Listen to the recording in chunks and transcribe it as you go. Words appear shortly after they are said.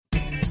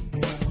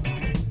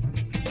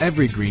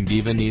Every Green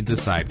Diva needs a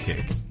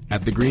sidekick.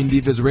 At the Green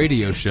Divas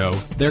radio show,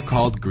 they're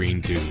called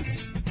Green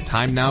Dudes.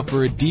 Time now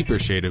for a deeper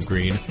shade of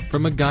green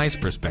from a guy's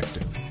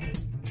perspective.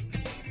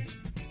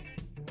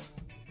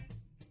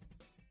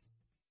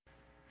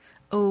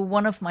 Oh,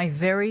 one of my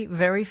very,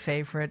 very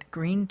favorite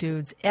Green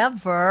Dudes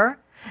ever,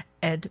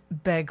 Ed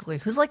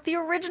Begley, who's like the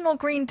original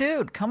Green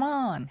Dude. Come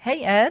on.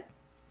 Hey, Ed.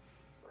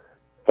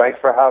 Thanks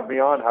for having me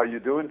on. How are you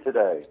doing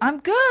today? I'm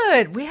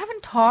good. We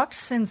haven't talked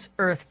since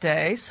Earth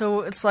Day, so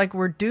it's like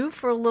we're due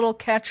for a little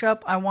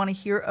catch-up. I want to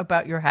hear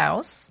about your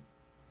house.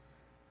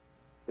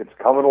 It's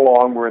coming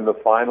along. We're in the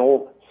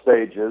final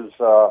stages.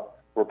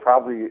 We're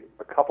probably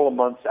a couple of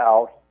months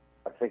out.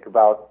 I think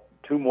about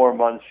 2 more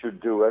months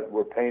should do it.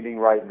 We're painting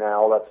right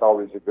now. That's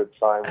always a good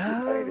sign when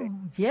you're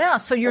painting. Yeah,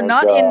 so you're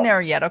not in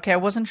there yet. Okay, I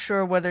wasn't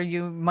sure whether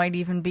you might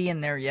even be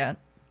in there yet.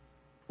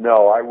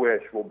 No, I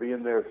wish. We'll be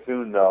in there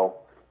soon, though.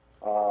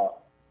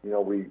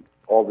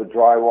 All the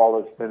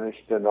drywall is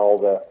finished and all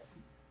the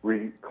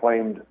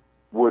reclaimed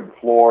wood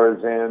floor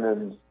is in,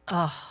 and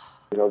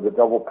the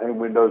double pane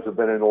windows have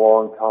been in a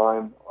long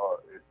time.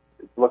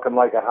 It's looking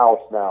like a house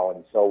now,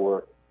 and so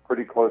we're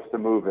pretty close to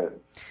move-in.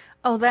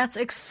 Oh, that's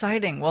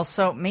exciting. Well,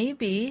 so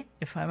maybe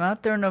if I'm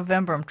out there in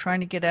November, I'm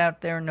trying to get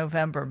out there in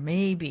November,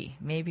 maybe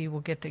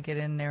we'll get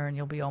in there and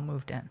you'll be all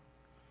moved in.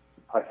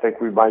 I think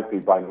we might be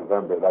by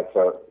November. That's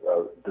a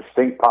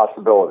distinct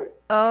possibility.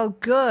 Oh,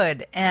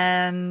 good.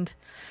 And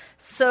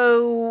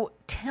so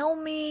tell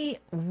me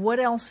what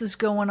else is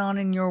going on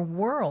in your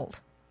world.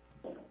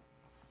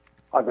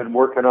 I've been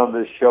working on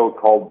this show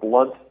called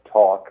Blunt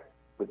Talk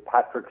with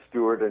Patrick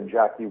Stewart and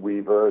Jackie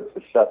Weaver. It's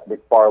a Seth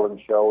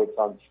MacFarlane show. It's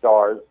on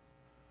Starz.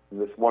 And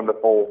this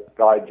wonderful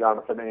guy,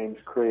 Jonathan Ames,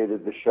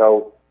 created the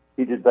show.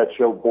 He did that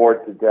show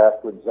Bored to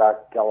Death with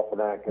Zach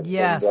Galifianakis and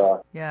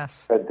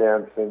Ted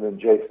Danson and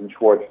Jason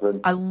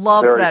Schwartzman. I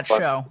love that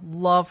show.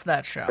 Love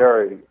that show.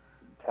 Very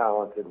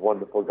talented,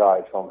 wonderful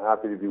guy. So I'm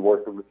happy to be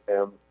working with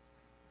him.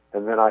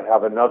 And then I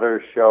have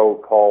another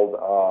show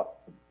called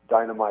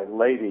Dynamite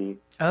Lady.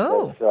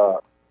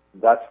 Oh.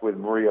 That's with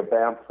Maria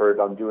Bamford.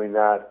 I'm doing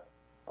that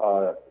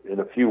in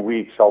a few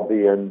weeks. I'll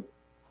be in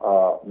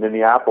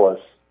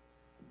Minneapolis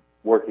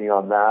working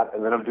on that.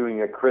 And then I'm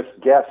doing a Chris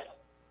Guest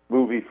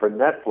movie for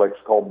Netflix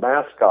called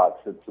Mascots.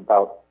 It's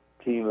about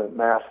team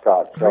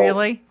mascots. So,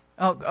 really?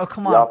 Oh,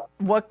 come on.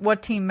 Yeah.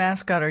 What team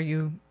mascot are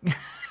you?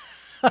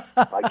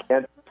 I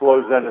can't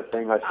disclose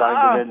anything. I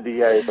signed an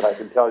NDA, but I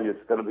can tell you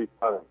it's going to be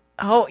fun.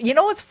 Oh, you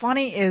know what's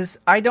funny is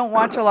I don't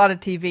watch a lot of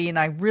TV, and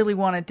I really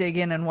want to dig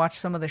in and watch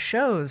some of the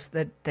shows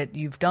that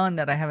you've done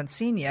that I haven't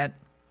seen yet.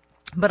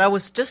 But I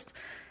was just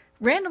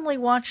randomly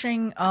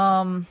watching,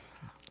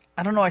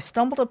 I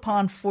stumbled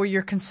upon For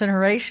Your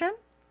Consideration,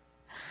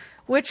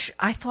 which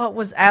I thought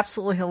was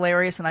absolutely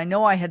hilarious, and I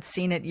know I had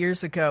seen it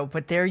years ago,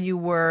 but there you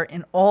were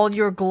in all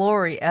your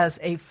glory as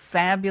a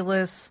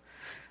fabulous,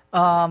 you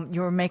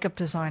were a makeup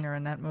designer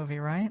in that movie,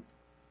 right?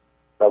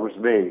 That was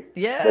me.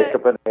 Yeah.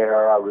 Makeup and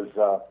hair. I was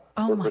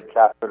with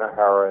Catherine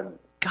O'Hara, and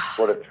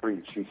what a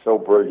treat. She's so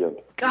brilliant.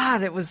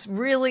 God, it was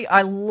really,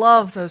 I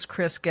love those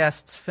Chris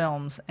Guest's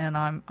films, and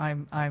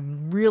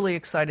I'm really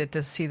excited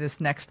to see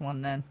this next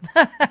one then.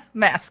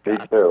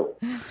 Mascots. Me too.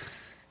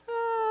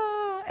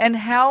 And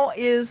how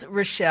is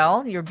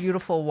Rochelle, your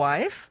beautiful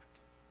wife?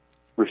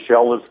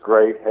 Rochelle is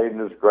great.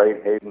 Hayden is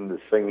great. Hayden is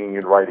singing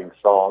and writing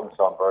songs,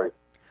 so I'm very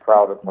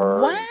proud of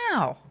her.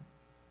 Wow.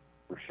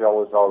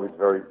 Rochelle is always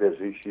very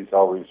busy. She's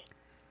always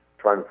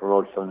trying to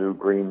promote some new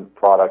green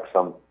product,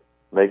 some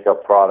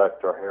makeup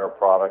product or hair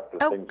product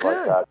or things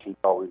like that. She's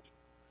always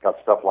got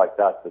stuff like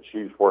that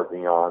she's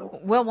working on.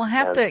 Well, we'll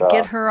have to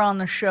get her on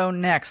the show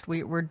next.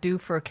 We're due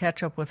for a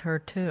catch-up with her,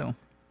 too.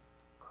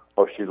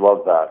 Oh, she'd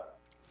love that.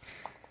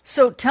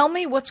 So tell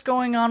me what's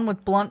going on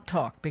with Blunt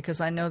Talk,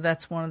 because I know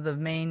that's one of the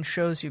main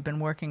shows you've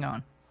been working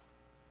on.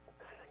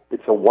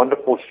 It's a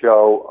wonderful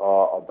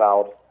show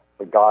about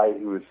a guy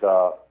who's,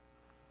 a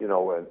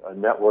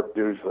network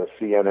news, a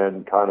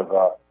CNN kind of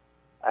a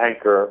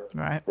anchor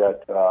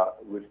that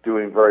was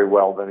doing very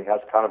well. Then he has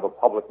kind of a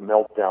public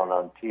meltdown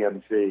on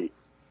TMZ.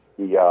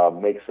 He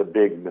makes a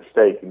big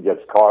mistake and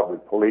gets caught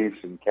with police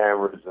and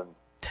cameras and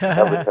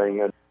everything.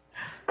 And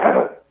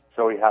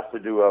so he has to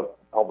do a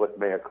public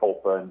mea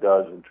culpa and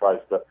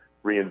tries to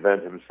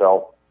reinvent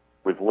himself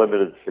with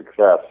limited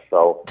success.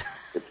 So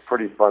it's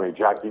pretty funny.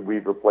 Jackie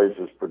Weaver plays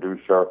his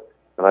producer,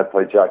 and I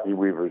play Jackie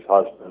Weaver's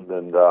husband.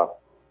 And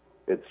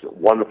it's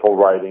wonderful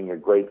writing, a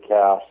great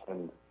cast,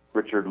 and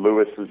Richard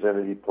Lewis is in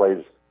it. He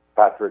plays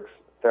Patrick's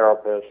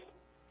therapist.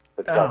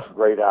 It's got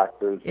great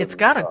actors. It's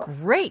got a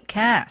great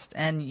cast,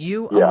 and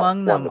you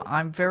among them. Wonderful.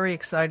 I'm very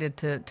excited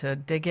to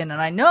dig in. And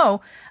I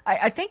know,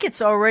 I think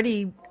it's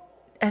already,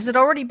 has it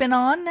already been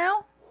on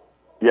now?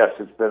 Yes,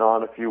 it's been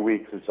on a few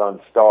weeks. It's on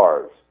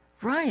Starz.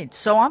 Right.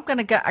 So I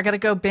got to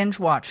go binge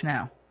watch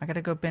now. I got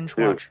to go binge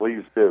watch.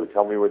 Please do.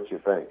 Tell me what you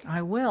think.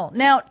 I will.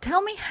 Now,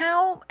 tell me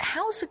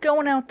how's it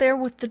going out there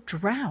with the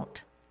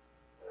drought?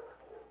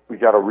 We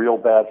got a real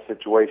bad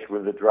situation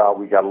with the drought.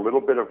 We got a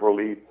little bit of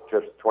relief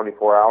just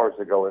 24 hours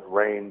ago. It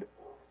rained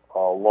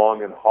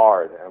long and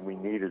hard, and we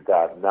needed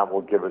that, and that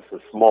will give us a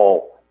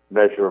small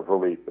measure of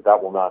relief, but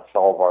that will not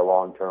solve our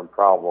long-term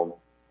problem.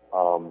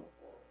 We'll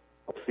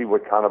see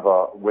what kind of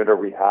a winter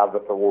we have.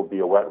 If it will be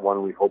a wet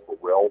one, we hope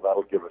it will.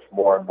 That'll give us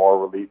more and more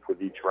relief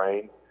with each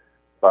rain,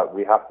 but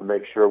we have to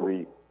make sure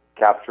we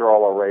capture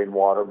all our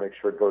rainwater, make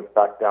sure it goes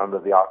back down to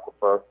the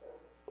aquifer,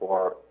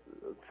 or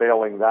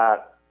failing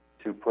that,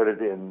 to put it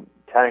in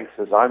tanks,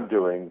 as I'm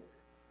doing,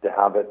 to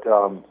have it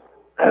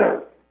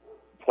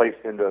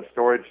placed into a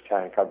storage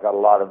tank. I've got a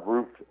lot of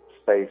roof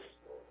space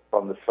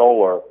from the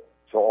solar,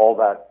 so all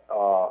that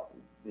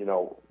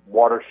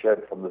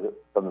watershed from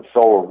the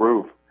solar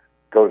roof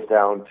goes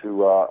down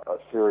to a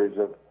series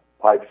of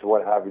pipes or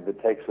what have you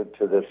that takes it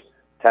to this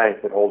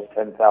tank that holds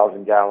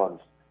 10,000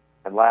 gallons.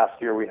 And last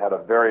year we had a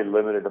very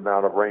limited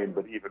amount of rain,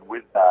 but even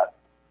with that,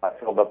 I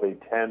filled up a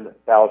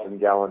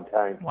 10,000-gallon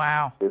tank.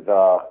 Wow. With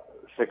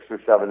 6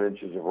 or 7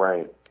 inches of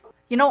rain.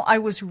 I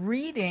was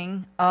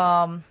reading,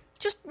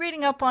 just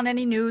reading up on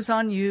any news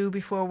on you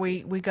before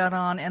we got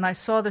on, and I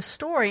saw this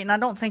story, and I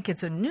don't think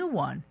it's a new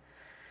one,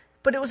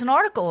 but it was an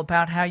article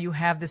about how you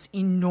have this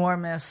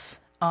enormous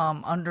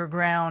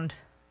underground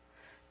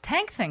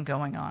tank thing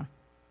going on.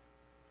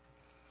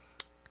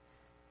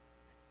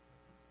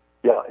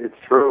 Yeah, it's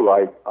true.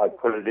 I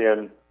put it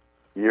in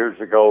years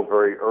ago,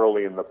 very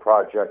early in the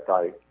project.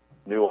 I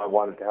knew I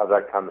wanted to have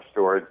that kind of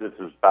storage. This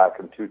was back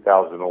in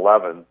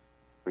 2011.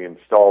 We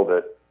installed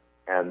it,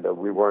 and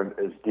we weren't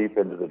as deep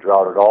into the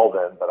drought at all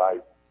then, but I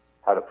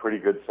had a pretty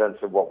good sense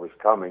of what was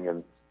coming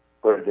and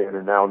put it in.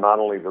 And now not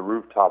only the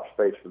rooftop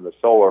space from the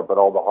solar, but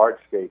all the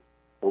hardscape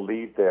will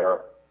leave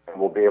there, and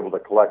we'll be able to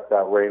collect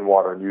that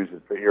rainwater and use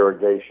it for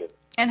irrigation.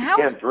 And you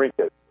can't drink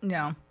it.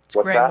 No. It's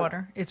What's gray that?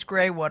 water. It's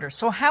gray water.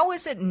 So how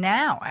is it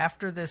now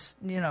after this,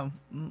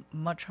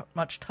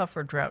 much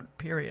tougher drought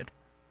period?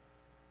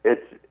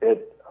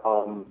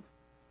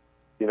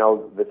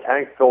 The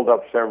tank filled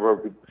up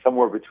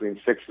somewhere between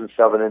 6 and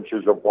 7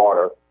 inches of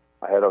water.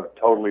 I had a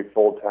totally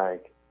full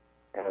tank,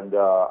 and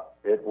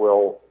it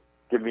will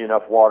give me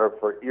enough water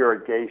for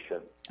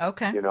irrigation.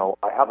 Okay.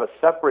 I have a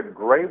separate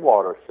gray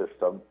water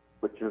system,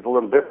 which is a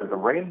little different. The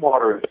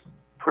rainwater is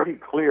pretty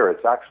clear.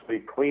 It's actually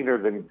cleaner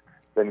than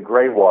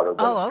gray water,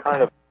 but it's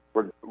kind of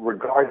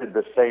regarded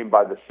the same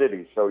by the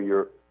city, so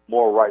you're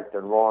more right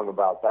than wrong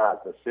about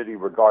that. The city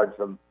regards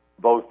them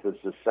both as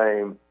the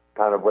same,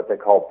 kind of what they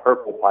call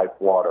purple pipe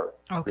water,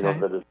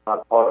 that is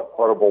not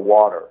potable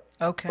water.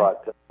 Okay.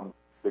 But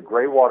the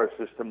gray water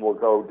system will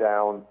go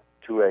down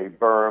to a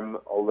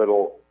berm, a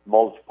little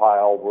mulch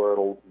pile, where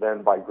it'll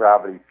then by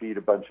gravity feed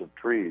a bunch of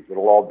trees.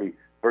 It'll all be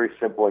very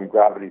simple and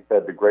gravity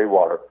fed to gray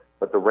water,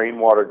 but the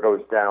rainwater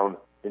goes down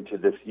into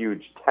this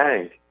huge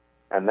tank,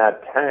 and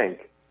that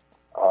tank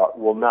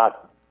will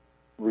not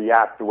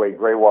react the way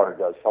gray water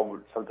does.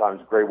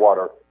 Sometimes gray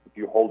water, if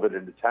you hold it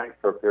in the tank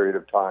for a period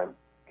of time,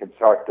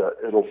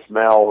 it'll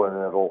smell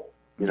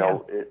and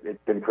it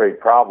can create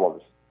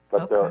problems.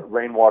 But the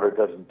rainwater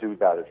doesn't do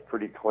that. It's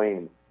pretty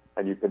clean,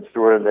 and you can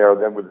store it in there.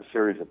 Then with a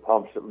series of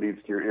pumps, it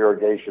leads to your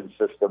irrigation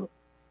system,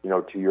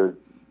 to your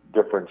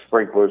different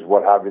sprinklers,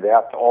 what have you. They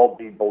have to all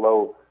be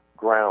below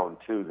ground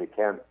too. They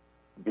can't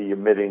be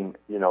emitting,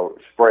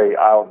 spray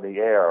out in the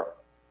air,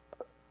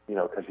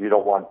 because you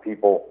don't want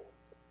people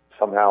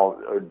somehow,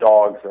 or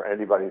dogs or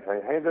anybody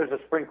saying, hey, there's a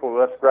sprinkler,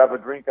 let's grab a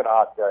drink on a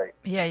hot day.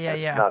 Yeah.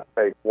 It's not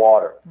fake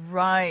water.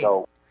 Right.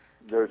 So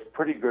there's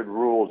pretty good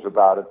rules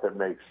about it that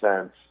make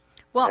sense.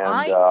 Well,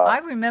 I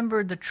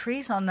remember the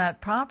trees on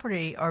that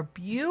property are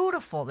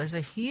beautiful. There's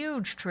a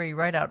huge tree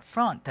right out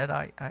front that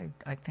I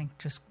think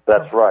just...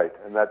 That's right,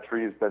 and that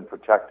tree has been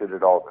protected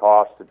at all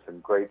costs. It's in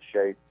great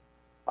shape.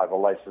 I have a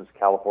licensed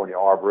California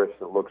arborist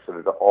that looks at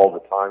it all the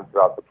time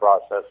throughout the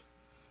process.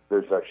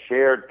 There's a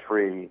shared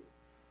trees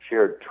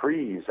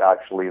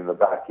actually in the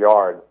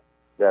backyard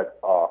that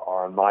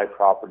are on my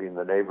property and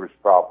the neighbor's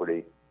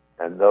property,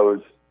 and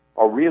those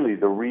are really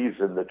the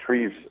reason. The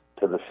trees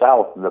to the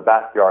south in the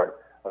backyard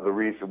are the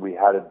reason we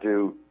had to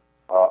do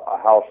a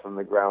house from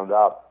the ground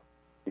up,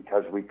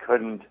 because we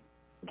couldn't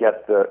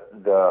get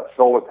the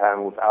solar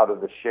panels out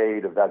of the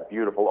shade of that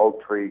beautiful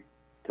oak tree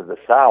to the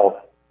south,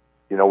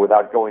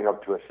 without going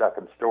up to a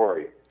second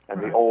story.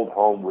 And the old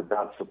home would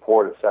not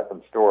support a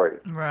second story.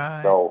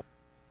 Right. So,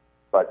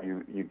 but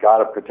you got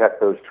to protect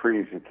those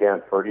trees. You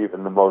can't, for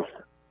even the most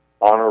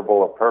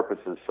honorable of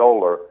purposes,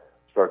 solar,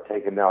 start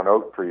taking down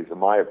oak trees, in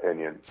my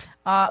opinion.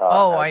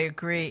 I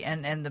agree.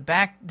 And the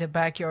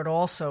backyard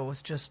also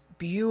was just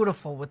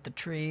beautiful with the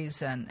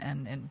trees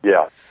and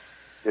yeah,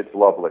 it's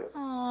lovely.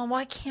 Oh,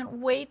 I can't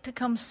wait to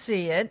come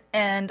see it.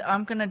 And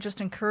I'm going to just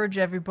encourage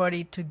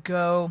everybody to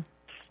go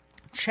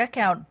check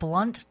out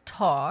Blunt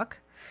Talk.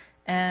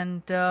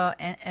 And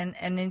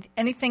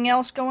anything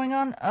else going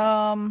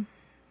on?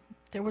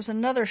 There was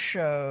another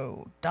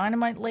show,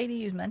 Dynamite Lady.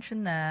 You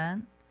mentioned that.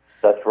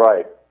 That's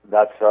right.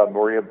 That's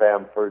Maria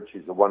Bamford.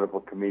 She's a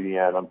wonderful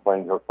comedian. I'm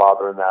playing her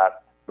father in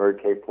that. Mary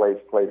Kay Place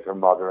plays her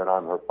mother, and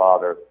I'm her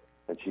father.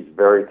 And she's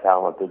very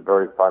talented,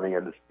 very funny,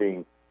 and it's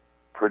being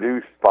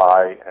produced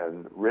by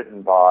and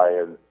written by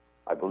and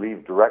I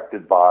believe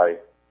directed by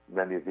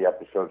many of the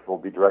episodes will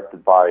be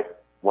directed by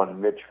one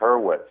Mitch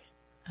Hurwitz,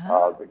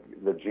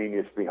 the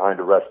genius behind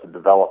Arrested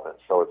Development.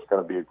 So it's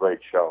going to be a great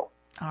show.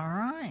 All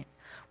right.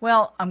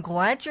 Well, I'm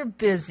glad you're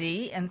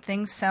busy, and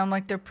things sound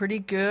like they're pretty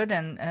good,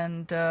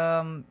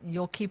 and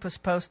you'll keep us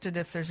posted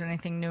if there's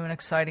anything new and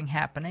exciting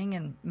happening,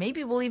 and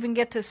maybe we'll even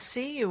get to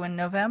see you in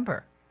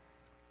November.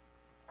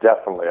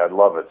 Definitely. I'd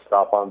love it.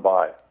 Stop on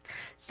by.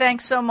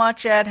 Thanks so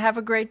much, Ed. Have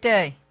a great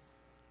day.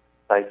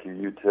 Thank you.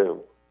 You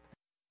too.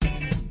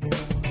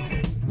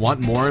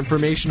 Want more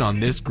information on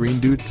this Green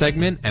Dude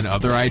segment and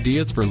other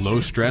ideas for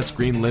low-stress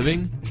green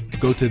living?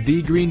 Go to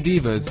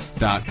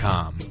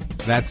thegreendivas.com.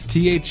 That's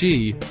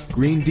THE,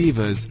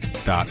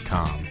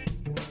 greendivas.com.